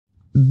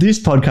This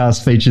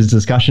podcast features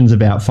discussions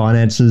about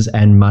finances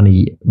and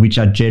money, which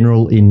are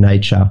general in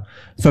nature.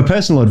 For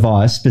personal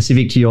advice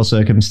specific to your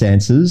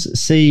circumstances,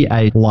 see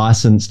a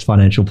licensed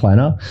financial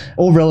planner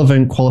or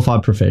relevant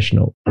qualified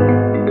professional.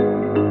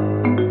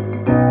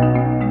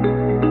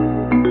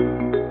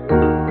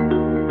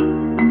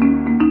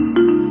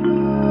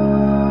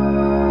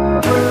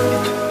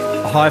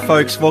 Hi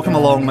folks, welcome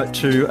along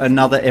to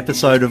another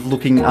episode of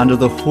Looking Under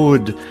the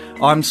Hood.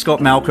 I'm Scott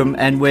Malcolm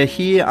and we're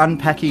here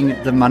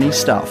unpacking the money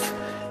stuff.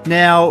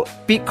 Now,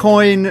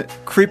 Bitcoin,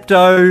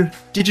 crypto,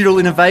 digital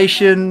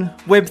innovation,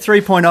 Web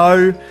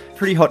 3.0,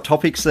 pretty hot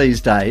topics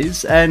these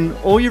days, and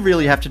all you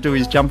really have to do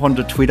is jump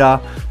onto Twitter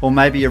or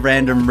maybe a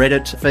random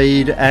Reddit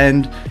feed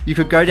and you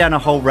could go down a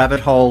whole rabbit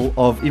hole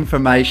of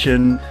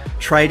information,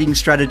 trading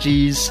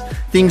strategies,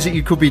 things that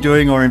you could be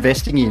doing or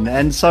investing in.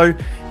 And so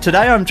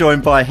today I'm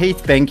joined by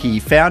Heath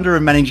Behnke, founder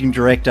and managing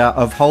director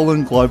of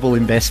Holen Global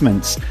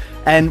Investments,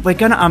 and we're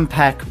going to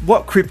unpack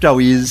what crypto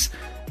is,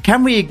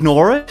 can we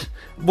ignore it?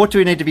 What do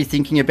we need to be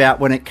thinking about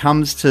when it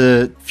comes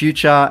to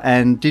future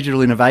and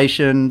digital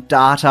innovation,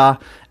 data,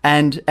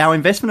 and our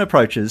investment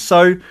approaches?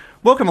 So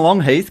welcome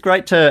along, Heath.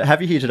 Great to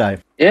have you here today.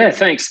 Yeah,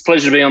 thanks.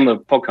 Pleasure to be on the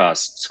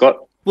podcast, Scott.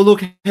 Well,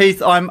 look,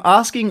 Heath, I'm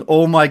asking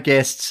all my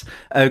guests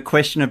a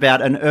question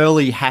about an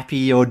early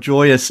happy or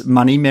joyous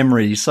money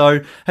memory. So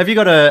have you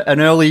got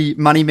an early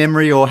money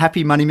memory or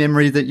happy money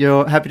memory that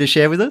you're happy to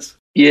share with us?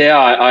 Yeah,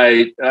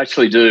 I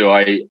actually do.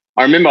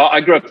 I remember I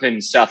grew up in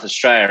South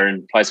Australia in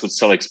a place called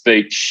Sellex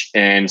Beach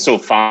and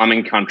sort of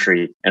farming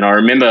country. And I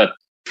remember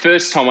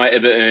first time I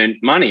ever earned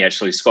money,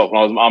 actually, Scott,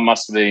 when I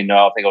must have been,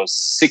 I think I was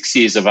 6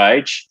 years of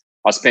age.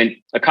 I spent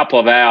a couple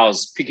of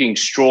hours picking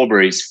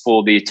strawberries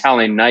for the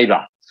Italian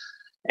neighbour.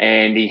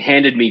 And he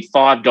handed me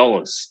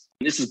 $5.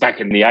 This is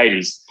back in the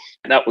 80s.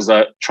 And that was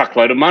a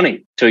truckload of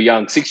money to a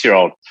young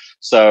 6-year-old.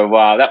 So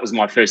that was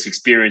my first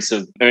experience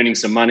of earning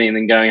some money and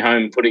then going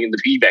home and putting it in the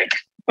piggy bank.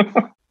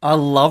 I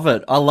love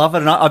it. I love it.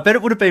 And I bet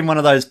it would have been one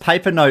of those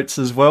paper notes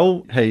as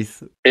well,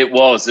 Heath. It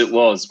was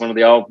one of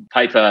the old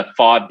paper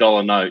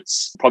 $5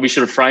 notes. Probably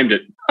should have framed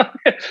it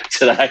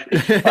today.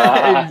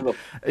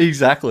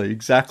 Exactly.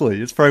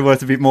 It's probably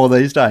worth a bit more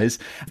these days.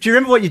 Do you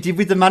remember what you did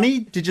with the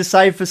money? Did you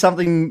save for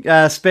something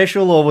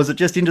special or was it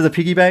just into the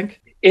piggy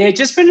bank? Yeah,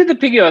 just went into the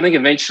piggy. I think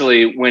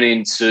eventually it went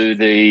into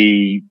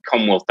the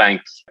Commonwealth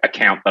Bank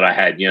account that I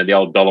had, the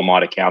old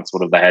Dolomite accounts,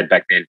 whatever they had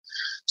back then.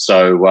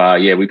 So,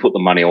 we put the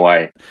money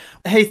away.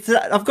 Heath,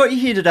 I've got you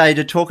here today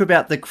to talk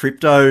about the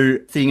crypto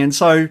thing. And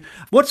so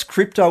what's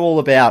crypto all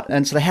about?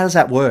 And so how does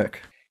that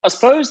work? I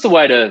suppose the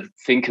way to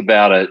think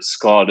about it,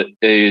 Scott,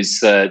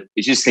 is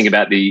just think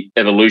about the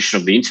evolution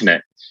of the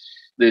internet.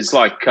 There's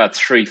like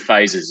three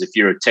phases. If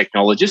you're a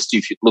technologist,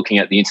 if you're looking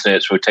at the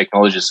internet through a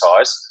technologist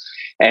eyes,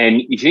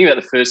 and if you think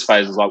about the first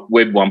phase was like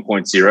Web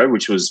 1.0,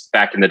 which was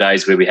back in the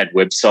days where we had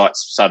websites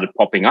started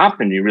popping up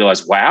and you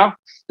realize, wow,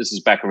 this is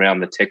back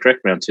around the tech wreck,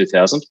 around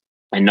 2000.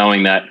 And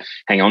knowing that,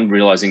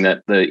 realizing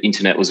that the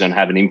internet was going to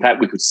have an impact,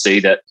 we could see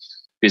that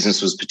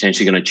business was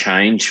potentially going to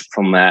change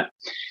from that.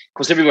 Of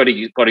course,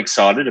 everybody got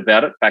excited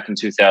about it back in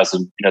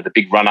 2000, the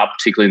big run up,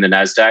 particularly in the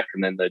NASDAQ,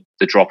 and then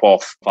the drop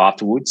off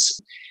afterwards.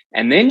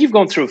 And then you've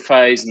gone through a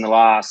phase in the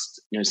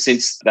last,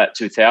 since that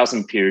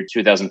 2000 period,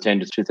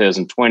 2010 to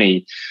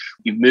 2020,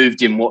 you've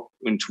moved into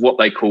what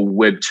they call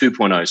Web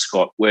 2.0,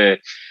 Scott, where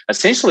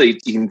essentially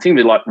you can think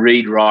of it like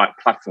read-write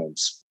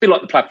platforms, a bit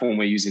like the platform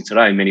we're using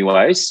today in many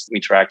ways,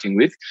 interacting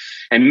with.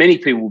 And many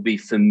people will be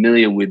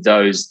familiar with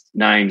those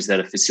names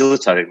that are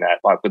facilitating that,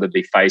 like whether it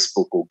be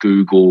Facebook or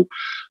Google,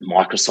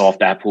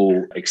 Microsoft,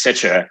 Apple,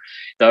 etc.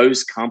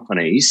 Those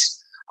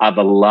companies are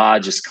the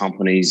largest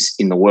companies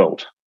in the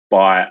world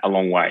by a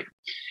long way.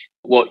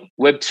 What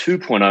Web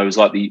 2.0 is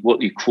like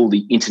what you call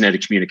the internet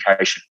of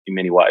communication in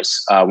many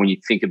ways. When you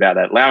think about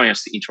that, allowing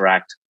us to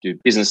interact, do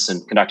business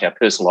and conduct our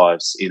personal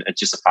lives in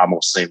just a far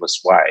more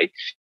seamless way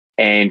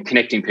and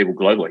connecting people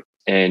globally.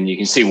 And you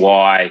can see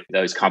why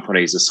those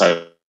companies are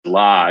so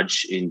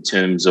large in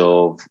terms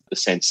of the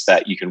sense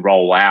that you can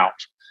roll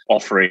out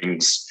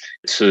offerings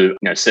to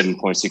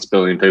 7.6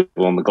 billion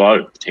people on the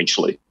globe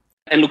potentially.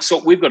 And look,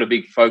 so we've got a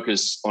big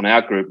focus on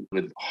our group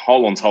with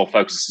Holen's whole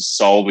focus is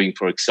solving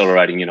for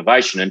accelerating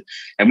innovation.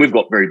 And we've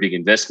got very big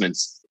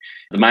investments.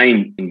 The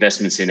main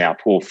investments in our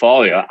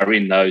portfolio are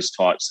in those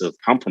types of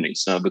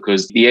companies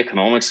because the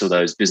economics of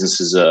those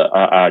businesses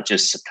are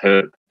just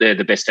superb. They're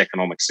the best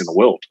economics in the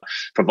world,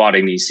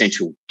 providing the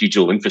essential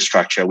digital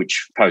infrastructure,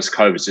 which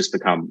post-COVID has just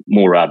become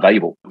more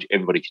valuable, which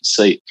everybody can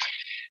see.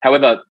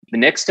 However, the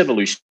next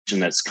evolution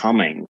that's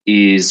coming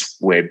is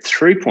Web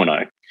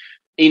 3.0.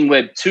 In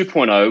Web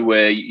 2.0,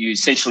 where you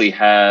essentially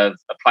have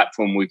a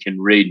platform we can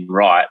read and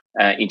write,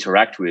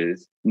 interact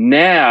with,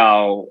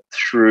 now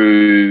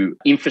through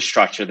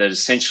infrastructure that is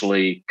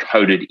essentially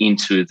coded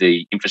into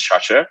the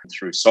infrastructure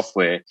through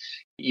software,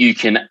 you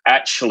can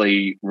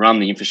actually run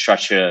the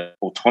infrastructure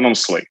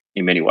autonomously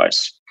in many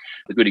ways.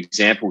 A good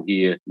example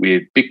here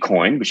with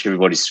Bitcoin, which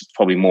everybody's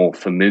probably more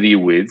familiar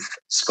with,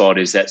 Scott,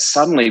 is that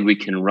suddenly we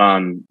can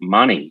run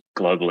money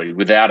globally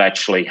without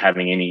actually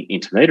having any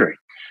intermediary.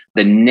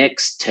 The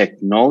next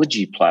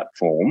technology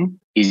platform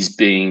is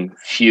being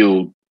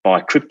fueled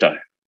by crypto,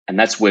 and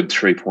that's Web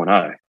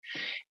 3.0.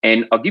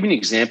 And I'll give you an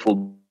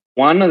example.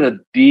 One of the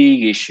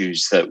big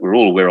issues that we're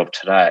all aware of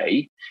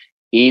today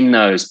in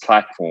those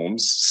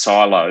platforms,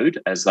 siloed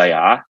as they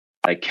are,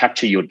 they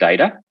capture your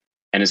data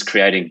and is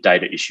creating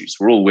data issues.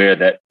 We're all aware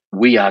that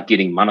we are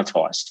getting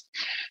monetized.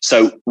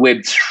 So Web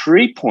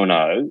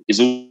 3.0 is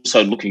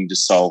also looking to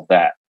solve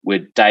that, where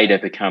data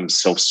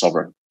becomes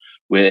self-sovereign,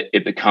 where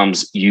it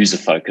becomes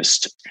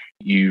user-focused.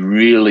 You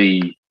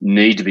really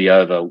need to be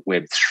over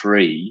Web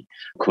 3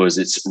 because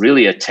it's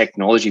really a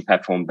technology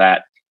platform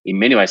that, in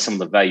many ways, some of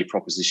the value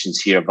propositions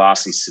here are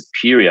vastly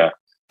superior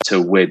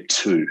to Web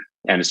 2.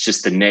 And it's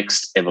just the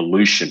next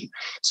evolution.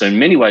 So in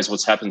many ways,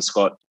 what's happened,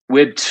 Scott,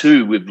 Web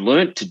 2, we've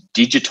learned to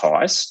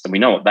digitize, and we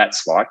know what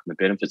that's like, the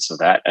benefits of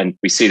that, and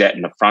we see that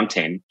in the front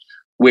end.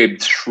 Web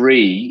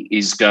 3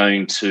 is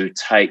going to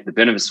take the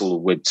benefits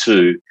of Web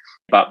 2,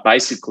 but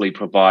basically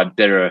provide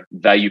better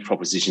value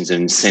propositions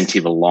and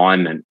incentive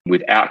alignment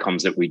with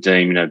outcomes that we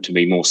deem, to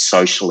be more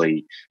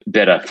socially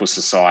better for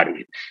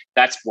society.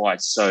 That's why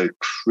it's so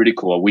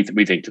critical, we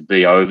think, to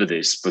be over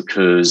this,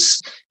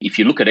 because if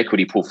you look at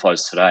equity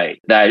portfolios today,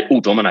 they're all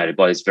dominated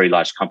by these very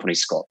large companies,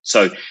 Scott.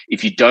 So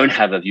if you don't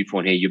have a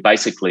viewpoint here, you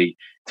basically,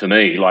 to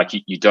me,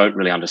 you don't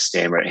really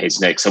understand where it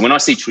heads next. So when I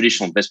see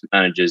traditional investment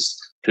managers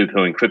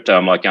poo-pooing crypto,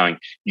 I'm like going,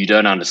 you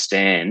don't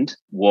understand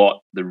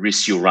what the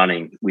risks you're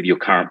running with your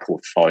current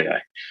portfolio.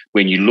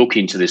 When you look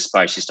into this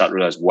space, you start to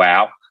realize,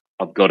 wow,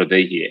 I've got to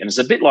be here. And it's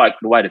a bit like,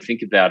 the way to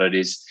think about it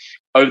is,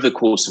 over the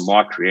course of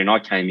my career, and I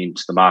came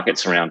into the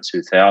markets around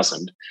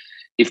 2000,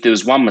 if there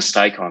was one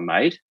mistake I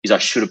made, is I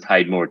should have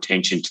paid more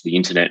attention to the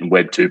internet and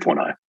Web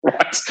 2.0,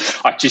 right?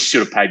 I just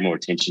should have paid more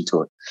attention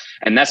to it.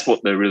 And that's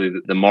what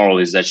the moral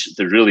is, that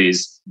there really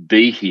is,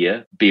 be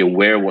here, be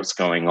aware of what's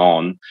going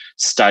on,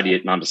 study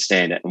it and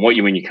understand it. And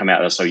when you come out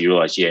there, so you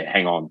realize,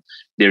 hang on,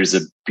 there is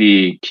a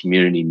big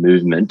community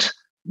movement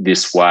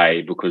this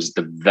way because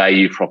the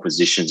value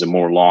propositions are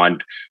more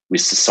aligned with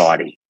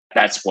society.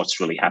 That's what's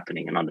really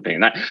happening and underpinning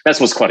that. That's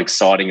what's quite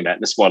exciting about it.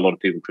 That's why a lot of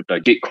people in crypto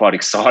get quite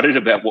excited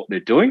about what they're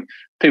doing.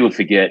 People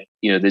forget,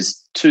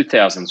 there's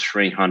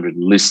 2,300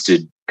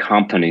 listed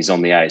companies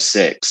on the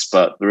ASX,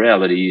 but the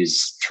reality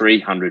is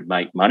 300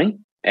 make money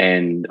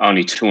and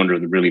only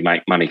 200 really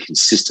make money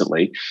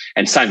consistently.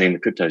 And same thing in the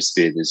crypto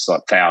sphere, there's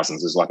like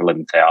thousands, there's like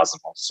 11,000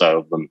 or so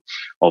of them,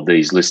 of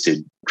these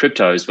listed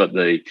cryptos, but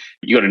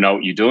you got to know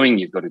what you're doing.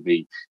 You've got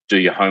to do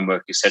your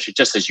homework, etc.,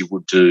 just as you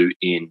would do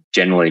in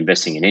generally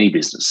investing in any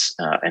business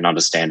and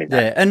understanding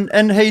that. Yeah,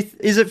 and Heath,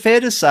 is it fair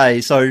to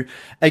say, so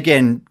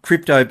again,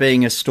 crypto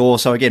being a store,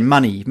 so again,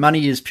 money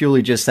is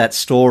purely just that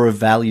store of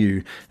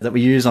value that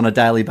we use on a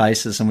daily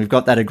basis, and we've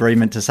got that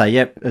agreement to say,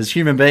 yep, as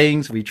human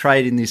beings, we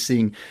trade in this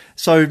thing.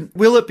 So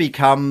will it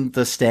become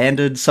the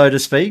standard, so to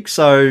speak?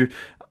 So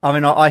I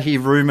mean, I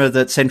hear rumour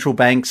that central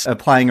banks are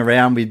playing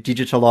around with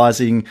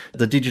digitalising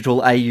the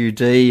digital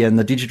AUD and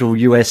the digital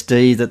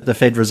USD that the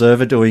Fed Reserve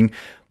are doing.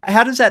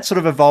 How does that sort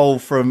of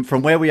evolve from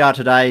where we are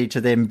today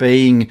to them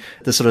being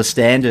the sort of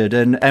standard?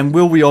 And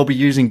will we all be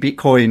using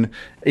Bitcoin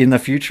in the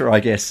future, I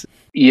guess?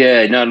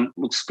 Yeah, no,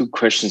 looks good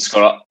question,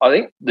 Scott. I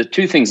think the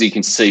two things that you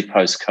can see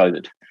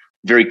post-COVID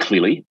very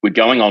clearly, we're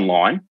going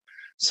online.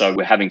 So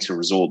we're having to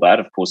resort that,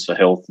 of course, for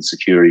health and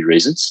security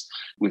reasons.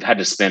 We've had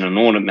to spend an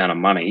inordinate amount of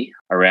money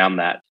around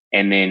that.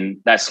 And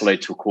then that's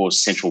led to, of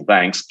course, central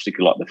banks,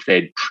 particularly like the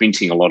Fed,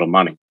 printing a lot of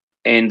money.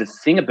 And the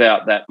thing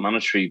about that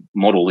monetary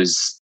model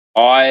is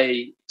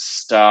I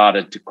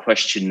started to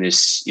question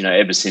this,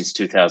 ever since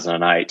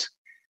 2008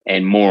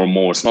 and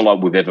more. It's not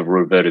like we've ever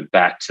reverted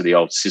back to the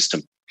old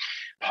system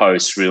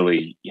post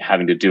really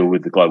having to deal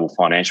with the global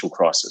financial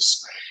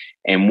crisis.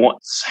 And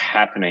what's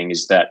happening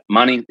is that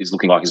money is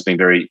looking like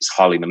it's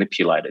highly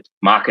manipulated.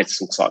 Markets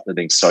looks like they're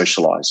being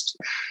socialized.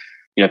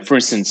 For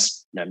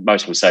instance,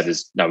 most people say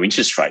there's no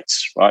interest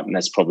rates, right? And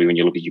that's probably when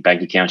you look at your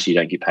bank account, you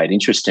don't get paid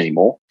interest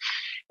anymore.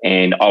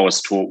 And I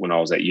was taught when I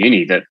was at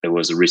uni that there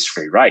was a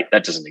risk-free rate.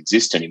 That doesn't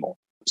exist anymore.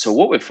 So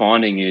what we're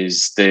finding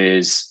is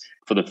there's,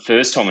 for the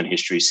first time in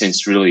history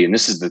since really, and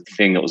this is the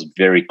thing that was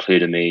very clear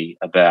to me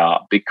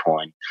about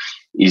Bitcoin,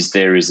 is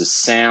there is a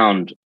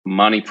sound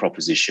money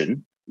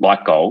proposition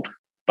like gold,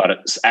 but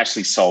it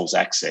actually solves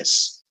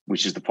access,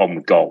 which is the problem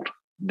with gold.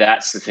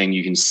 That's the thing.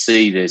 You can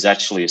see there's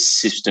actually a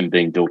system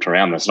being built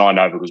around this. And I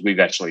know because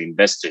we've actually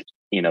invested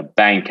in a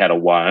bank out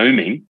of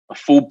Wyoming, a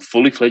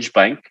fully fledged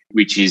bank,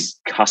 which is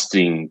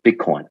custodying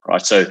Bitcoin,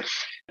 right? So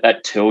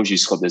that tells you,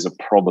 Scott, there's a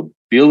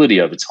probability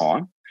over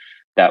time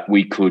that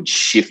we could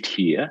shift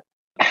here.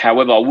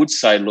 However, I would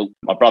say, look,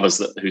 my brother,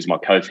 who's my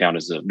co-founder,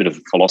 is a bit of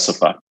a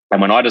philosopher. And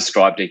when I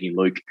described to him,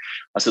 Luke,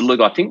 I said, look,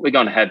 I think we're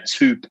going to have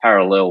two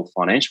parallel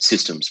financial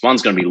systems.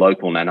 One's going to be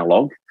local and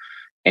analog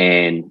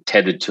and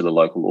tethered to the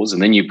local laws. And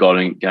then you're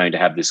going to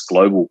have this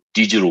global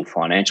digital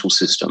financial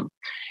system.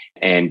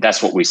 And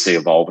that's what we see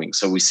evolving.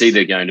 So we see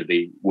they're going to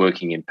be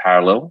working in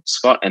parallel,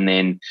 Scott, and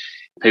then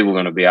people are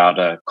going to be able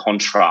to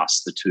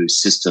contrast the two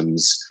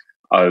systems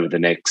over the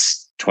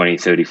next 20,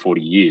 30,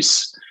 40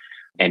 years.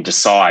 and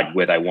decide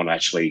where they want to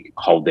actually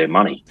hold their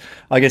money.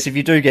 I guess if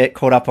you do get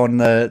caught up on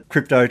the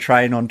crypto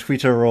train on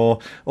Twitter or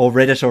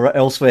Reddit or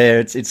elsewhere,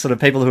 it's sort of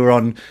people who are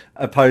on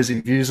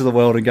opposing views of the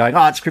world and going,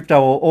 it's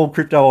crypto or all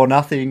crypto or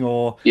nothing.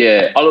 Or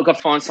yeah, I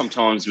find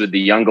sometimes with the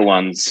younger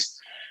ones,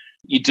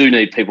 you do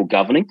need people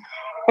governing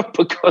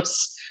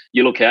because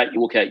you walk out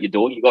your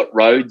door, you've got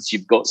roads,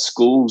 you've got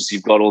schools,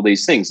 you've got all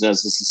these things. And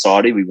as a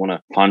society, we want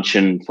to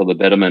function for the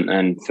betterment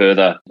and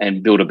further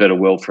and build a better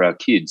world for our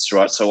kids,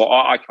 right? So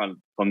I kind of,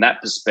 from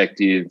that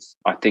perspective,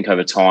 I think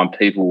over time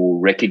people will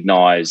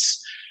recognise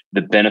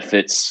the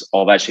benefits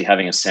of actually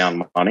having a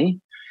sound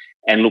money.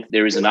 And look,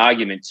 there is an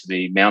argument to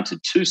be mounted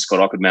too, Scott.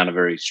 I could mount a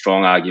very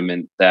strong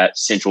argument that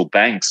central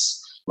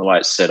banks, the way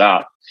it's set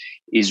up,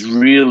 is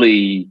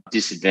really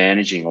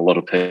disadvantaging a lot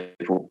of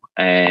people.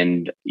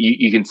 And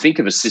you can think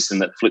of a system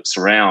that flips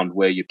around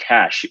where your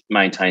cash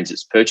maintains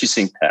its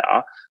purchasing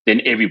power,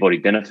 then everybody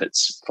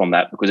benefits from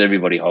that because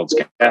everybody holds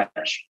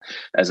cash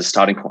as a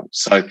starting point.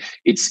 So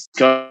it's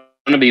going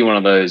to be one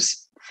of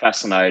those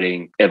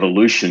fascinating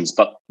evolutions.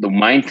 But the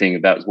main thing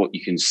about what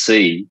you can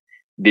see,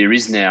 there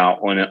is now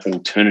an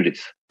alternative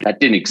that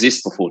didn't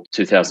exist before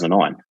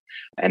 2009.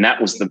 And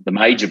that was the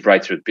major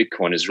breakthrough of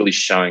Bitcoin, is really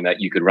showing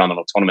that you could run an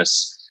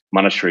autonomous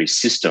monetary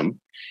system.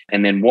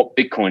 And then what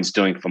Bitcoin's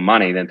doing for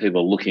money, then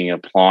people are looking at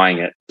applying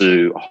it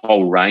to a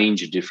whole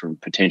range of different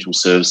potential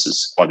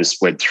services. Why this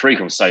Web3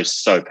 conversation is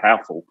so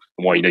powerful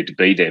and why you need to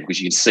be there,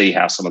 because you can see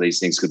how some of these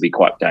things could be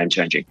quite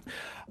game-changing.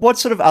 What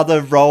sort of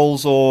other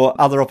roles or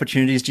other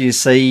opportunities do you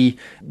see?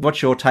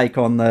 What's your take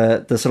on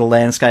the sort of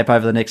landscape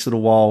over the next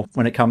little while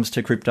when it comes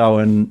to crypto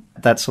and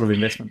that sort of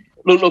investment?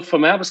 Look,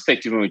 from our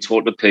perspective, when we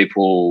talk to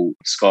people,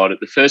 Scott,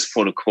 the first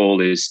port of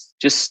call is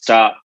just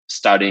start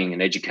studying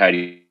and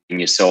educating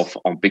yourself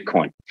on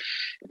Bitcoin,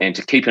 and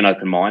to keep an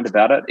open mind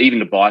about it, even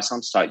to buy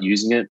some, start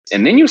using it.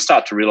 And then you'll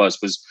start to realize,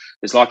 because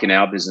it's like in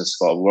our business,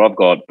 where I've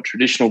got a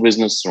traditional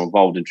business or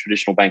involved in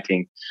traditional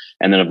banking,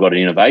 and then I've got an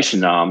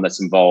innovation arm that's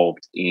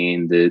involved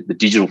in the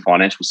digital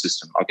financial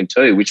system. I can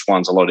tell you which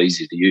one's a lot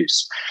easier to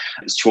use.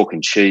 It's chalk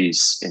and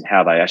cheese in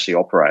how they actually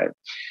operate.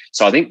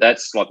 So I think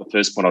that's like the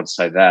first point I'd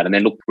say that. And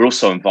then look, we're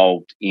also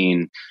involved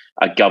in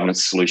a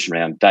governance solution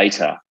around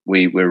data.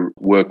 We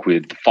work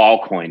with the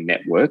Filecoin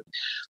network,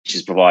 which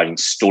is providing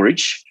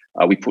storage.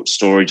 We put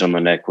storage on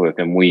the network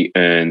and we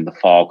earn the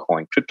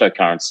Filecoin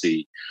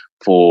cryptocurrency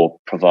for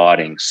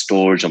providing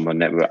storage on the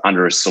network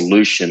under a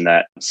solution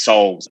that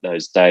solves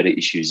those data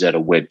issues that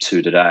are Web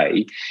 2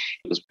 today.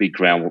 There's big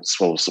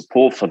groundswell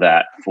support for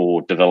that,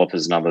 for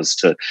developers and others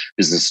to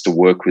business to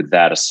work with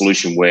that, a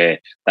solution where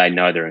they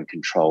know they're in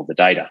control of the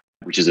data,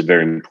 which is a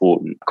very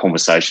important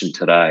conversation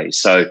today.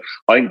 So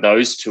I think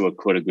those two are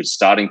quite a good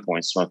starting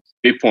points. So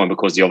big point,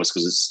 because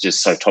it's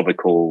just so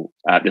topical.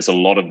 There's a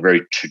lot of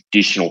very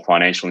traditional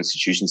financial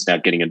institutions now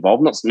getting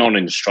involved, not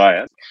in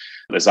Australia.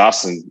 There's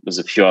us and there's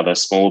a few other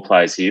smaller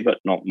players here, but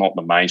not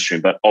the mainstream.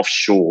 But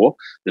offshore,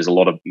 there's a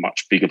lot of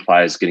much bigger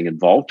players getting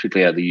involved,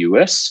 particularly out of the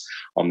US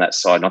on that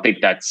side. And I think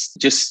that's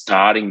just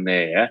starting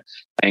there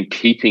and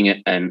keeping it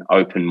an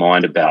open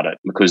mind about it,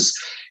 because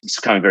it's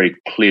becoming very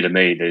clear to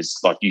me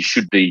you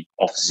should be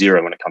off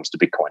zero when it comes to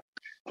Bitcoin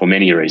for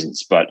many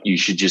reasons, but you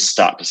should just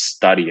start to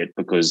study it,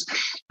 because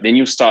then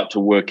you'll start to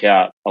work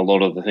out a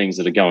lot of the things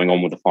that are going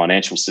on with the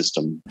financial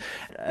system.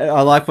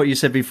 I like what you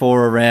said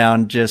before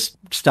around just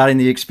starting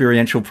the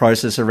experiential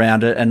process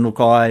around it. And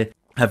look, I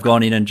have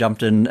gone in and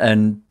jumped in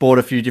and bought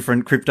a few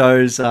different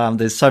cryptos.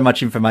 There's so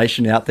much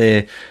information out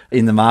there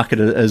in the market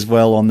as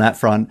well on that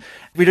front.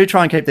 We do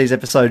try and keep these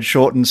episodes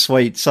short and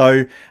sweet.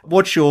 So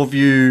what's your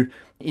view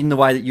in the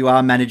way that you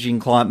are managing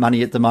client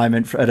money at the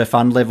moment at a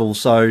fund level?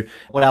 So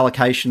what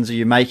allocations are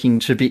you making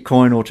to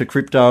Bitcoin or to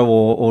crypto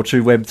or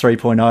to Web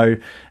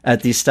 3.0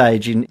 at this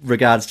stage in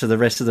regards to the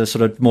rest of the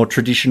sort of more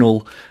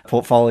traditional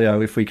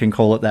portfolio, if we can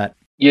call it that?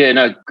 Yeah,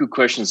 no, good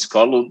question,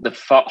 Scott. Look,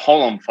 the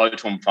Whole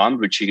Photon Fund,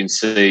 which you can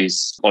see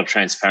is a lot of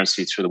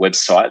transparency through the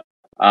website.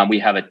 We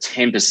have a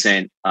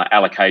 10%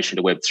 allocation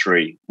to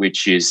Web3,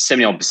 which is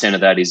 71%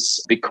 of that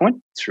is Bitcoin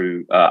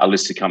through a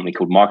listed company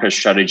called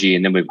MicroStrategy.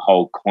 And then we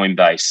hold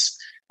Coinbase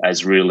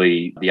as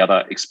really the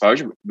other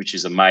exposure, which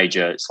is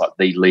it's like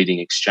the leading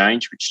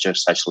exchange, which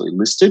just actually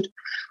listed.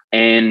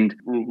 And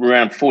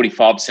around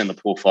 45% of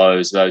the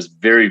portfolios, those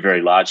very,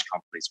 very large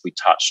companies we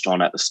touched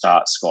on at the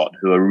start, Scott,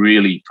 who are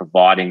really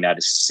providing that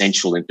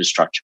essential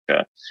infrastructure.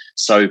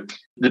 So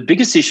the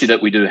biggest issue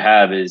that we do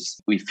have is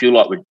we feel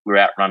like we're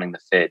outrunning the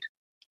Fed.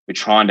 We're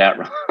trying to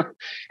outrun.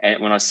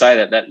 And when I say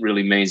that, that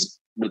really means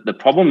the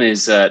problem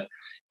is that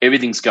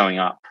everything's going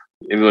up.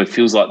 Everybody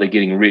feels like they're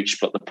getting rich,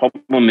 but the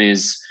problem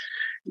is,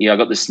 I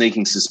got the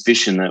sneaking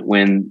suspicion that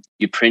when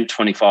you print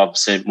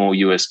 25% more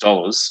US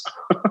dollars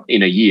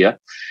in a year,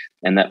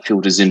 and that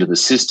filters into the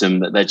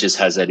system, that just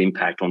has that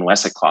impact on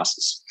asset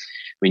classes.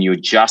 When you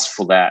adjust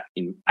for that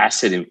in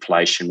asset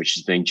inflation, which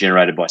is being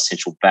generated by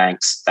central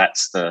banks,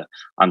 that's the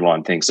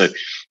underlying thing. So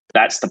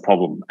That's the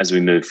problem as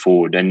we move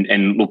forward.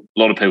 And look, a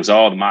lot of people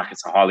say, the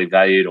markets are highly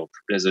valued, or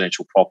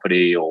residential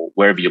property, or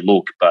wherever you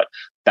look, but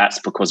that's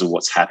because of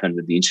what's happened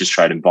with the interest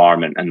rate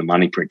environment and the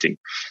money printing.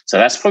 So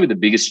that's probably the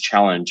biggest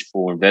challenge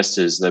for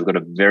investors. They've got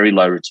a very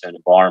low return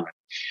environment.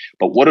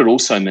 But what it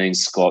also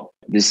means, Scott,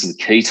 this is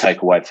the key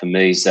takeaway for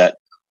me, is that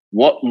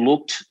what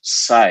looked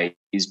safe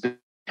is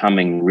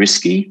becoming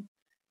risky,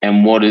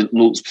 and what it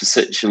looks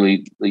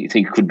potentially you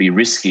think could be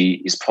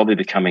risky is probably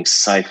becoming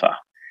safer.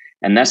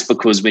 And that's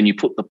because when you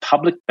put the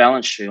public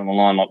balance sheet on the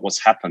line, like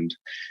what's happened,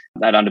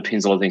 that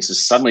underpins a lot of things. So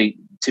suddenly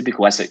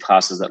typical asset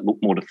classes that look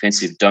more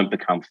defensive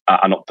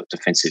are not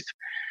defensive.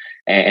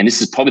 And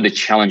this is probably the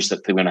challenge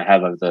that people are going to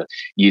have over the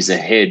years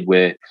ahead,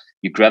 where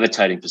you're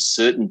gravitating for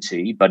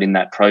certainty, but in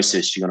that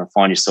process, you're going to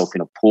find yourself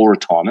in a poor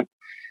retirement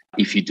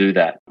if you do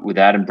that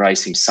without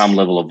embracing some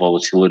level of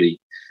volatility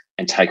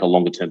and take a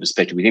longer term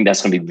perspective. We think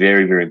that's going to be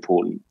very, very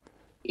important.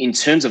 In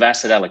terms of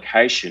asset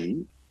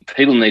allocation,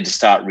 people need to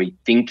start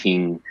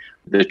rethinking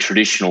the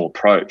traditional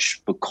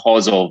approach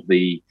because of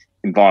the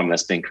environment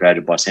that's been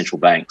created by central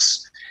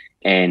banks.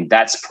 And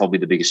that's probably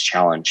the biggest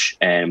challenge.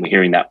 And we're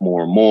hearing that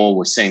more and more.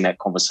 We're seeing that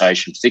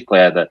conversation,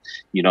 particularly out of the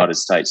United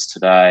States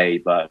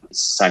today, but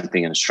it's the same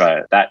thing in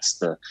Australia. That's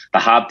the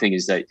hard thing,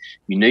 is that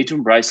you need to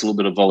embrace a little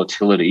bit of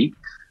volatility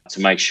to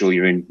make sure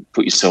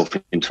put yourself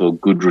into a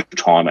good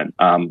retirement.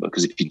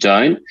 Because if you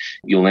don't,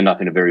 you'll end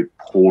up in a very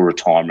poor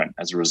retirement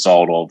as a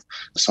result of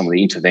some of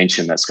the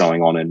intervention that's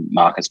going on in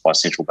markets by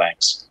central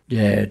banks.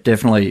 Yeah,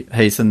 definitely,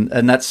 Heath,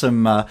 and that's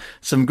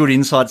some good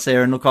insights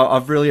there. And look,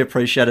 I've really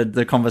appreciated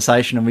the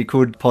conversation, and we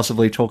could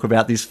possibly talk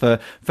about this for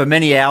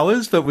many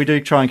hours, but we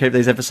do try and keep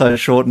these episodes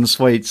short and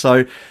sweet.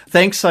 So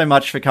thanks so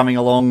much for coming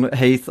along,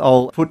 Heath.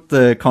 I'll put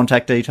the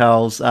contact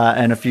details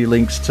and a few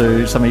links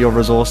to some of your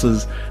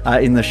resources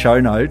in the show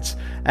notes.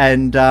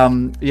 And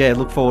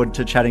look forward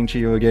to chatting to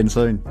you again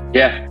soon.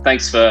 Yeah,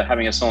 thanks for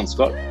having us on,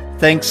 Scott.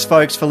 Thanks,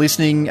 folks, for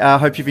listening. I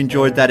hope you've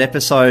enjoyed that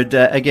episode.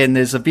 Again,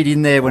 there's a bit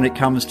in there when it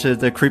comes to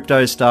the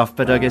crypto stuff,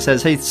 but I guess,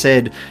 as Heath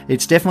said,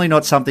 it's definitely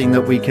not something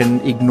that we can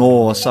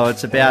ignore. So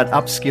it's about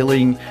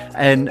upskilling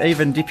and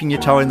even dipping your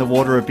toe in the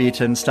water a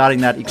bit and starting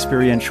that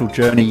experiential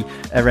journey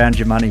around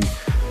your money.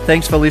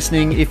 Thanks for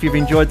listening. If you've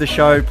enjoyed the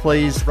show,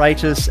 please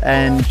rate us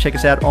and check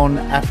us out on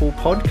Apple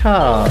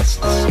Podcasts.